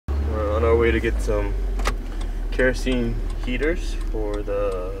on our way to get some kerosene heaters for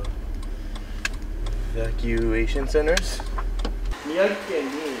the evacuation centers. 宮城県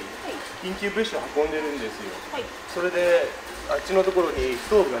に緊急物資を運んでるんですよ。はい、それであっちのところにス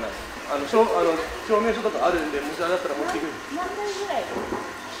トーブがない。証明書とかあるんで、もしあれだったら持ってくる。何台ぐらい？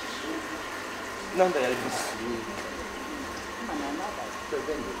何台やります？今7台。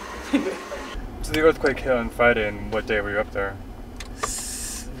So the earthquake hit on Friday, and what day were you up there?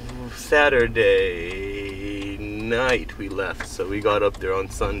 Saturday night we left, so we got up there on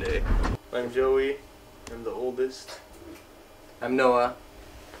Sunday. I'm Joey. I'm the oldest. I'm Noah.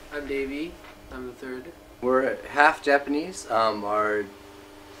 I'm Davey. I'm the third. We're half Japanese. Our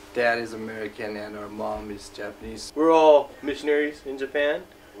dad is American and our mom is Japanese. We're all missionaries in Japan.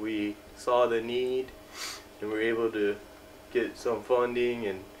 We saw the need and we were able to get some funding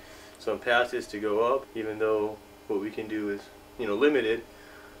and some passes to go up, even though what we can do is, limited,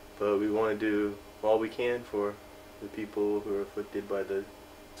 but we want to do all we can for the people who are afflicted by the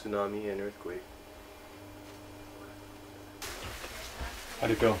tsunami and earthquake.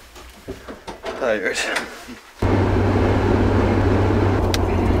 How'd it go? Tired.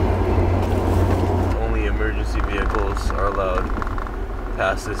 Only emergency vehicles are allowed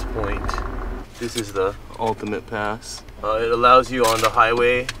past this point. This is the ultimate pass. It allows you on the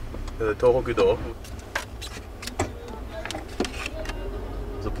highway, the Tohokudo.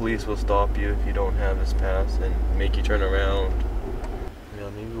 The police will stop you if you don't have this pass and make you turn around.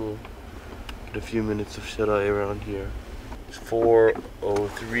 Yeah, maybe we'll get a few minutes of shut-eye around here. It's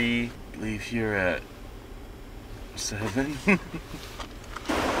 4:03. Leave here at 7.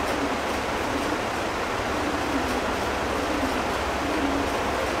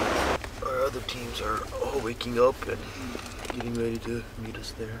 Our other teams are all waking up and getting ready to meet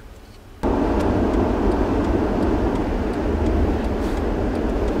us there.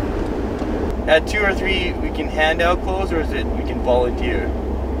 At 2 or 3, we can hand out clothes, or is it we can volunteer?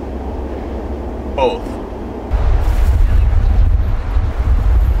 Both.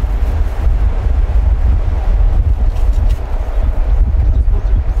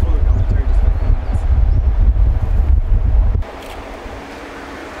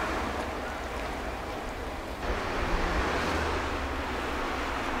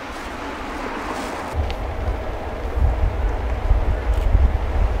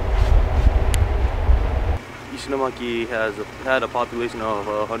 Ishinomaki had a population of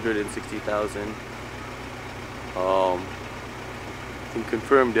 160,000. I think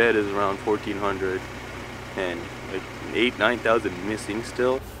confirmed dead is around 1,400, and like 8,000-9,000 missing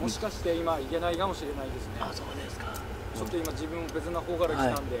still. もしかして今行けないかもしれないですね。あ、そうですか。ちょっと今自分別な方から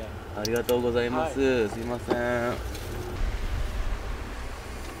来たんで。ありがとうございます。すいません。すいま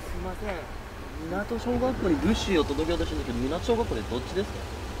せん。港小学校に物資を届けようとしてるんだけど、港小学校でどっちですか？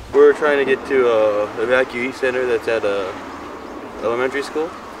 We're trying to get to an evacuee center that's at a elementary school.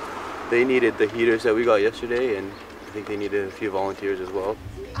 They needed the heaters that we got yesterday, and I think they needed a few volunteers as well.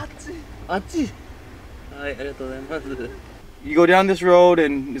 You go down this road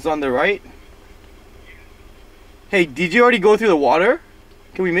and it's on the right. Hey, did you already go through the water?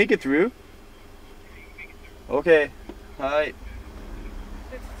 Can we make it through? Okay. Hi.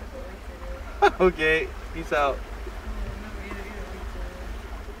 Okay. Peace out.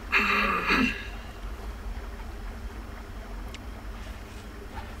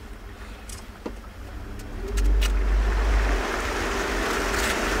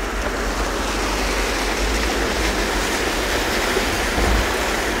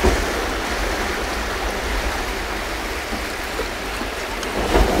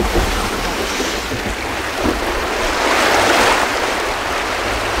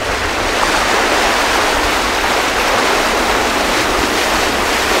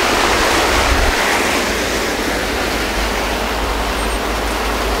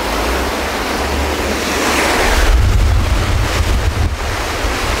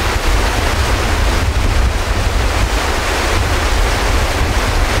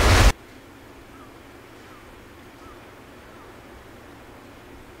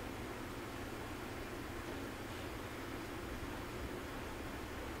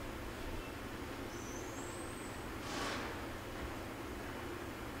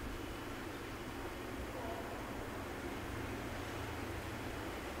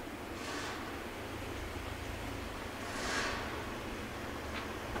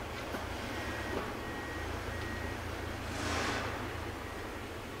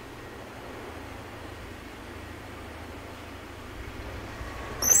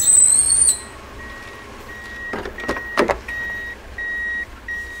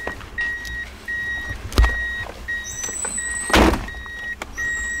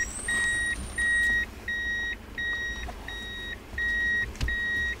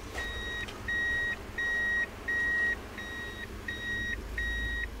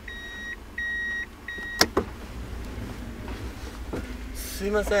 すい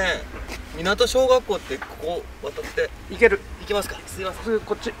ません。港小学校ってここ渡って行ける。行きますか。すいません。すぐ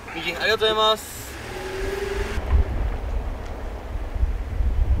こっち。右、ありがとうございます。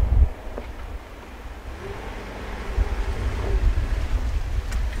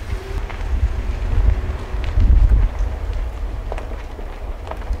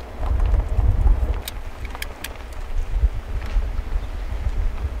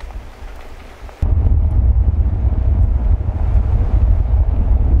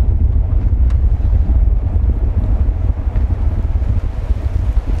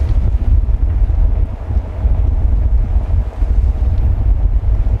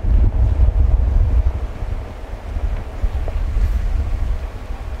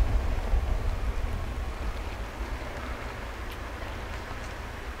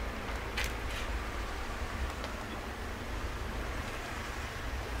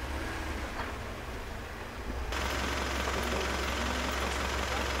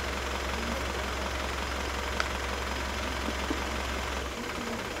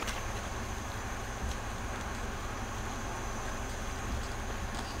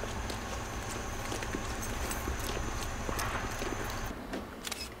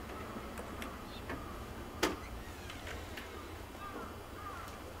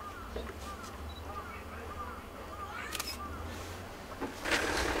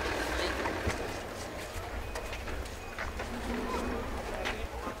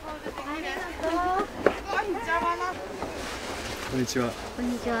こんにちは。こ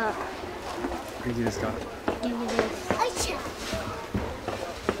んにちは。元気ですか？元気です。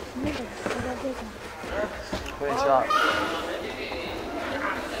こんにちは。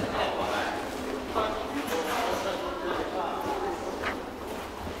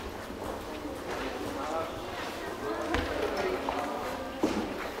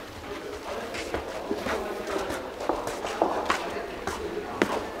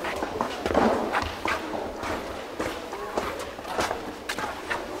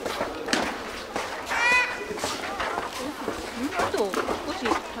あと少し経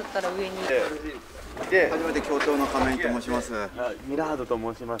ったら上に。初めて教頭の亀井と申します。ミラードと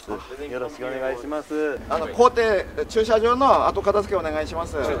申します。よろしくお願いします。校庭駐車場の後片付けお願いしま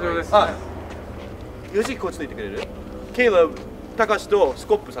す。あ、よしこっちと言ってくれる？ケイラ、タカシとス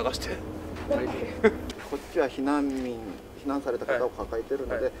コップ探して。こっちは避難された方を抱えている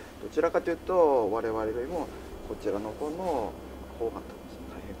ので、どちらかというと我々よりもこちらの方の方が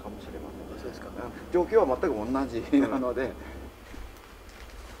大変かもしれません。そうですか。状況は全く同じなので。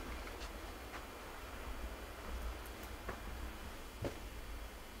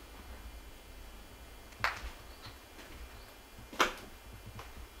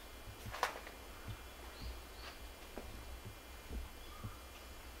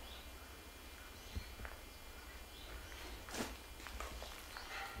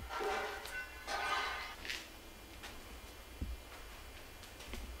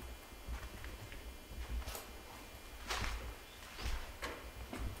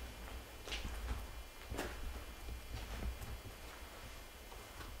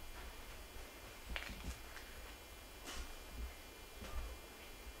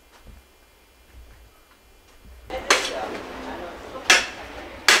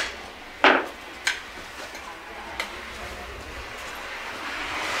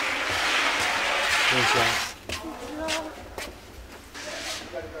こんにちは。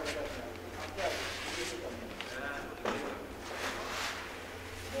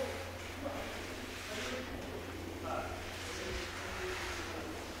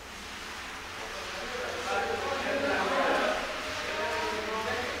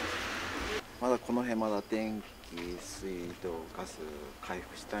まだこの辺まだ電気、水道、ガス回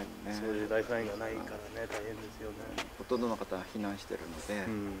復したいのね。そういうライフラインがないからね、大変ですよね。ほとんどの方は避難してるので、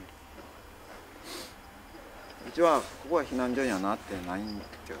うちはここは避難所にはなってないんで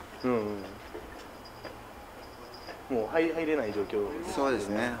すよ。もう入れない状況。そうです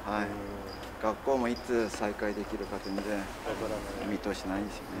ね。はい。学校もいつ再開できるか全然見通しないん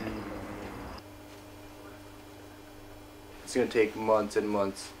ですよね。It's going to take months and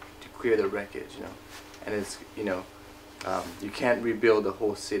months to clear the wreckage, you know, and it's, you know, you can't rebuild the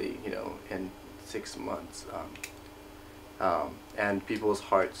whole city, you know, in 6 months, and people's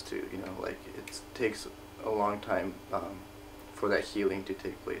hearts too, you know, like it takes a long time for that healing to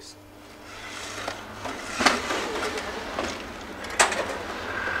take place.